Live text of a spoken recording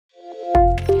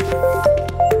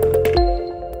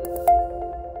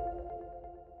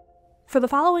For the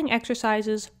following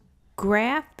exercises,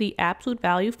 graph the absolute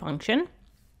value function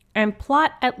and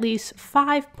plot at least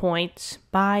 5 points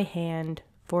by hand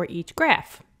for each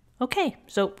graph. Okay,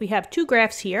 so we have 2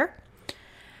 graphs here,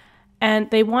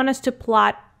 and they want us to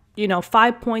plot,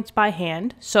 5 points by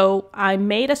hand. So I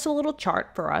made us a little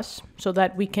chart for us so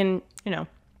that we can,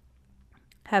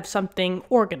 have something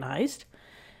organized.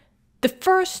 The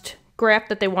first graph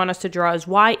that they want us to draw is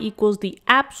y equals the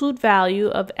absolute value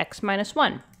of x minus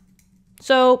 1.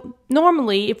 So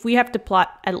normally, if we have to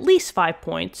plot at least 5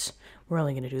 points, we're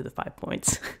only going to do the 5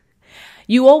 points.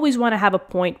 You always want to have a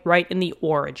point right in the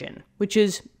origin, which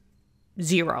is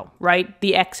 0, right?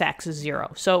 The x-axis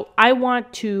 0. So I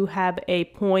want to have a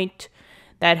point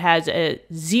that has a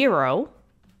 0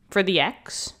 for the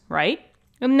x, right?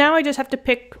 And now I just have to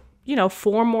pick,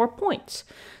 4 more points.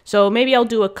 So maybe I'll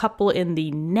do a couple in the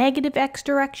negative x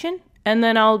direction, and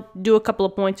then I'll do a couple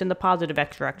of points in the positive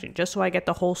x direction, just so I get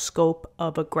the whole scope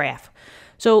of a graph.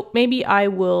 So maybe I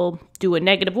will do a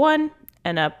 -1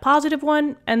 and a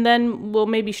 +1, and then we'll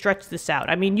maybe stretch this out.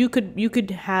 I mean, you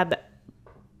could have,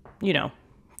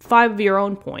 5 of your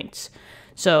own points.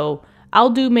 So I'll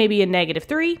do maybe a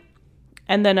 -3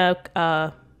 and then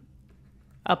a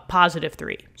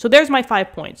 +3. So there's my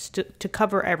 5 points to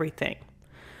cover everything.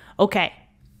 Okay,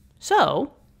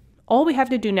 so all we have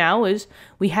to do now is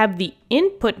we have the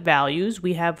input values.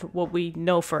 We have what we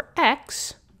know for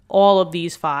x, all of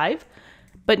these 5.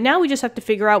 But now we just have to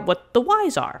figure out what the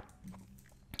y's are.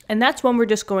 And that's when we're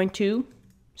just going to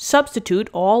substitute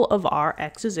all of our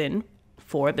x's in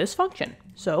for this function.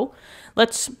 So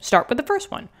let's start with the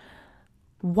first one.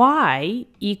 Y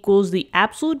equals the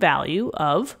absolute value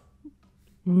of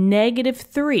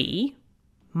 -3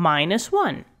 minus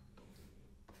 1.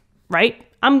 Right?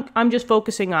 I'm just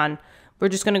focusing on, we're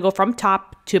just going to go from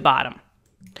top to bottom.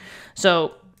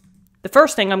 So the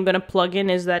first thing I'm going to plug in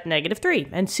is that -3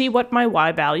 and see what my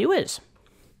y value is.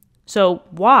 So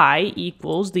y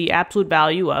equals the absolute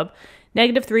value of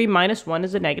 -3 minus 1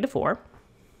 is a -4.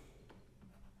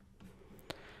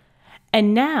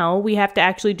 And now we have to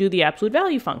actually do the absolute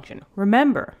value function.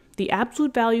 Remember, the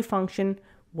absolute value function,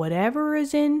 whatever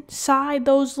is inside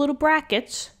those little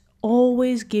brackets,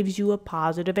 always gives you a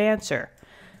positive answer.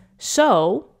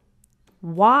 So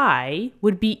y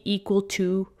would be equal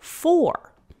to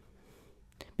 4,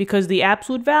 because the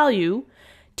absolute value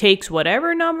takes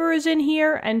whatever number is in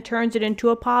here and turns it into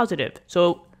a positive.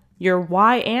 So your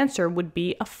y answer would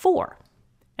be a 4,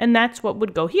 and that's what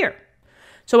would go here.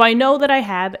 So I know that I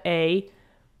have a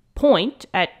point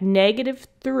at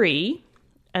 -3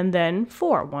 and then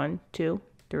 4. 1, 2,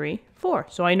 3, 4.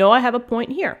 So I know I have a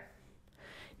point here.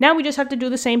 Now we just have to do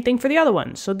the same thing for the other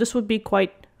ones. So this would be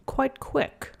quite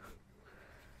quick.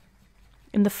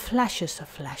 In the flashes of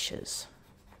flashes.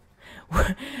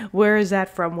 Where is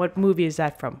that from? What movie is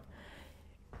that from?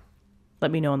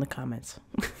 Let me know in the comments.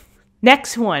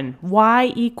 Next one,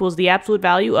 y equals the absolute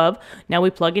value of, now we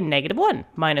plug in -1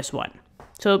 minus 1.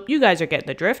 So you guys are getting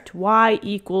the drift. Y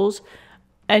equals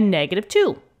a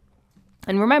 -2.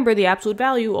 And remember, the absolute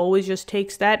value always just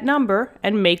takes that number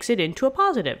and makes it into a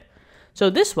positive. So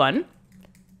this one,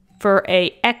 for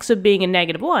a x of being a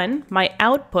 -1, my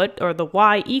output, or the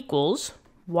y equals,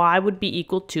 y would be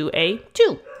equal to a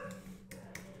 2.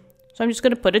 So I'm just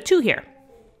going to put a 2 here.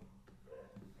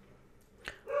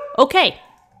 Okay,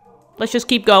 let's just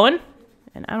keep going.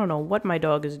 And I don't know what my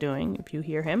dog is doing, if you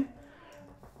hear him.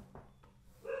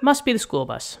 Must be the school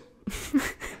bus.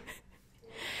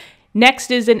 Next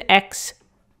is an x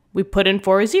we put in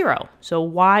for a 0. So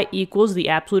y equals the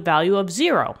absolute value of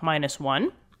 0 minus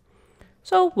 1.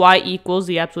 So y equals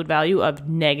the absolute value of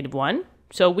 -1.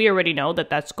 So we already know that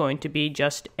that's going to be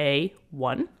just a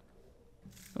 1.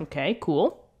 Okay,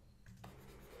 cool.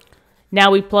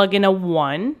 Now we plug in a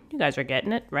 1. You guys are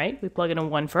getting it, right? We plug in a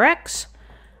 1 for x.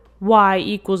 Y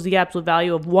equals the absolute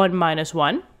value of 1 minus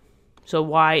 1. So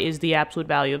y is the absolute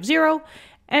value of 0.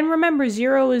 And remember,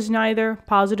 0 is neither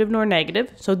positive nor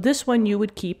negative. So this one you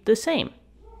would keep the same.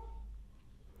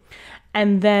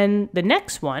 And then the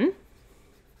next one,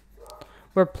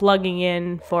 we're plugging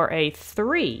in for a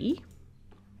 3.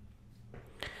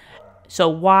 So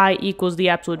y equals the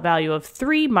absolute value of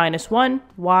 3 minus 1.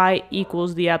 Y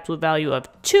equals the absolute value of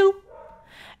 2.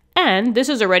 And this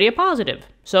is already a positive.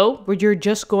 So you're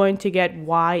just going to get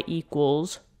y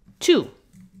equals 2.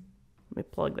 Let me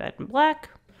plug that in black.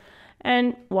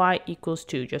 And y equals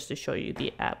 2, just to show you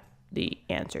the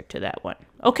answer to that one.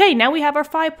 Okay, now we have our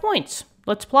 5 points.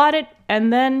 Let's plot it,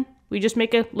 and then we just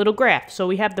make a little graph. So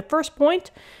we have the first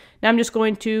point. Now I'm just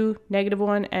going to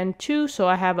 -1 and 2, so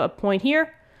I have a point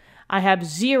here. I have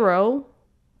 0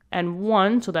 and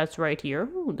 1, so that's right here.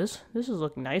 Ooh, this is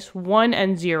looking nice. 1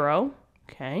 and 0,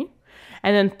 okay.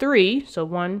 And then 3, so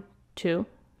 1, 2,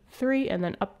 3, and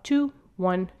then up 2,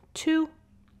 1, 2.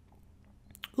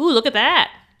 Ooh, look at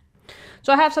that.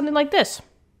 So I have something like this.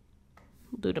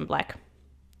 We'll do it in black.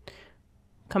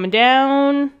 Coming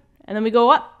down, and then we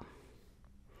go up.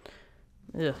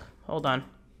 Ugh, hold on.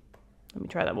 Let me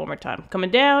try that one more time.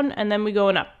 Coming down, and then we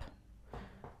going up.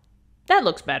 That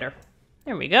looks better.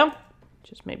 There we go.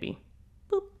 Just maybe,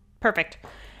 boop, perfect.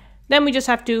 Then we just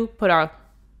have to put our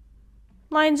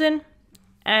lines in,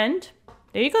 and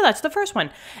there you go. That's the first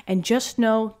one. And just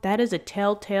know that is a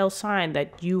telltale sign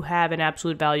that you have an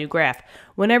absolute value graph.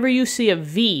 Whenever you see a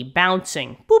V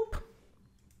bouncing, boop,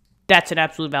 that's an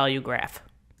absolute value graph.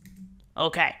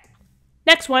 Okay.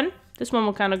 Next one. This one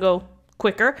will kind of go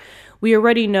quicker. We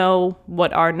already know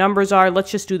what our numbers are.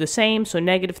 Let's just do the same. So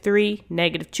 -3,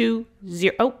 -2,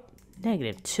 0. Oh,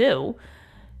 -2.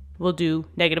 We'll do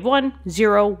 -1,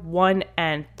 0, 1,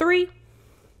 and 3.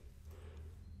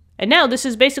 And now this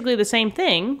is basically the same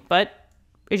thing, but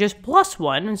it's just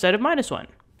 +1 instead of -1.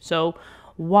 So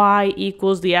y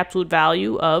equals the absolute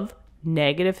value of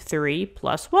 -3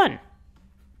 plus 1.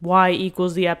 Y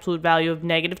equals the absolute value of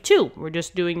 -2. We're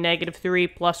just doing -3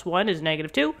 plus 1 is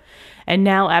 -2. And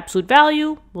now absolute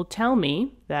value will tell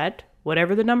me that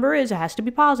whatever the number is, it has to be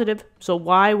positive. So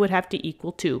y would have to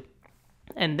equal 2.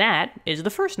 And that is the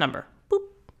first number. Boop.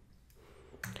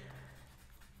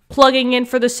 Plugging in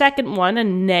for the second one, a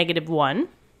 -1.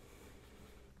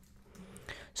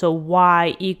 So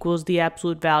y equals the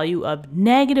absolute value of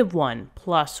 -1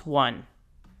 plus 1.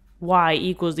 Y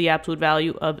equals the absolute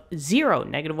value of 0.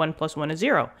 -1 plus 1 is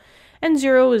 0. And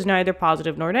 0 is neither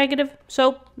positive nor negative,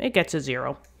 so it gets a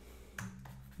 0.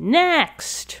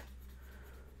 Next!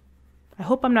 I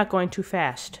hope I'm not going too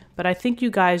fast, but I think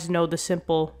you guys know the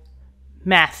simple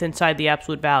math inside the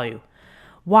absolute value.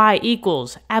 Y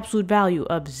equals absolute value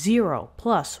of 0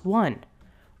 plus 1.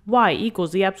 Y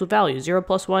equals the absolute value. 0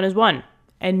 plus 1 is 1.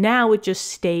 And now it just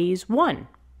stays 1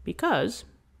 because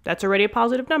that's already a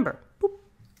positive number. Boop.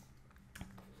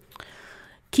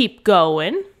 Keep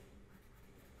going.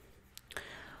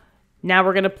 Now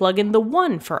we're going to plug in the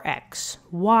 1 for x.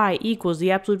 Y equals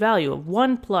the absolute value of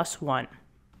 1 plus 1.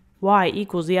 Y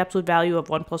equals the absolute value of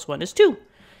 1 plus 1 is 2.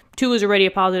 2 is already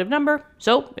a positive number,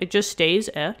 so it just stays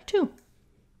a 2.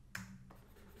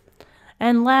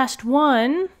 And last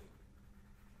one,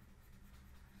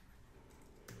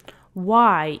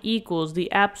 y equals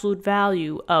the absolute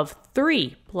value of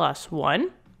 3 plus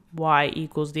 1. Y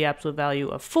equals the absolute value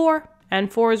of 4.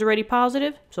 And 4 is already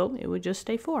positive, so it would just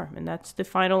stay 4. And that's the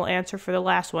final answer for the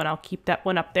last one. I'll keep that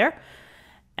one up there.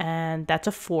 And that's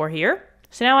a 4 here.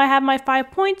 So now I have my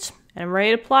 5 points, and I'm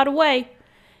ready to plot away.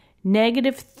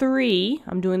 -3,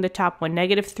 I'm doing the top one,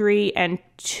 -3 and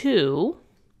 2.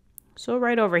 So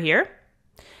right over here.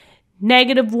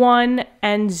 -1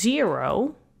 and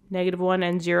 0. -1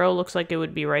 and 0 looks like it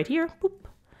would be right here. Boop.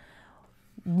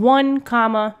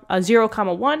 0,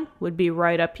 1 would be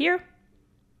right up here.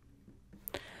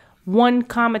 1,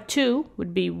 2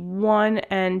 would be 1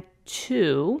 and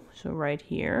 2, so right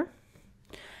here.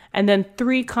 And then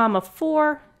 3,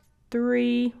 4,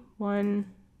 3, 1,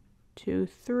 2,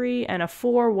 3, and a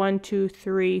 4, 1, 2,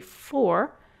 3,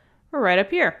 4 are right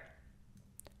up here.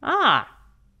 Ah,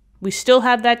 we still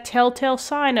have that telltale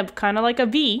sign of kind of like a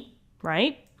V,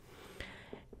 right?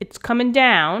 It's coming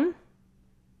down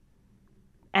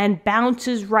and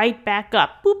bounces right back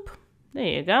up. Boop, there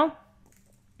you go.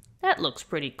 That looks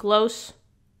pretty close.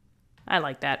 I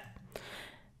like that.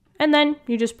 And then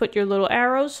you just put your little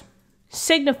arrows,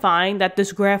 signifying that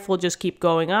this graph will just keep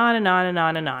going on and on and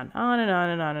on and on, on and on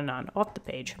and on and on, off the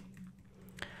page.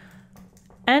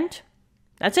 And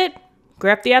that's it.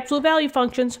 Graph the absolute value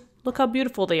functions. Look how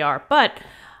beautiful they are. But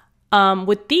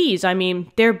with these, I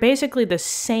mean, they're basically the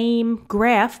same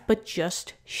graph, but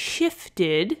just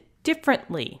shifted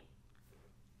differently.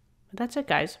 That's it,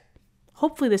 guys.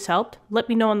 Hopefully this helped. Let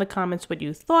me know in the comments what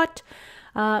you thought.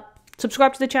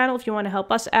 Subscribe to the channel if you want to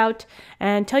help us out.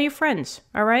 And tell your friends,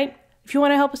 all right? If you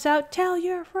want to help us out, tell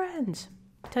your friends.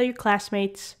 Tell your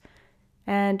classmates.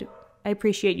 And I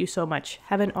appreciate you so much.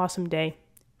 Have an awesome day.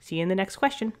 See you in the next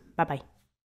question. Bye-bye.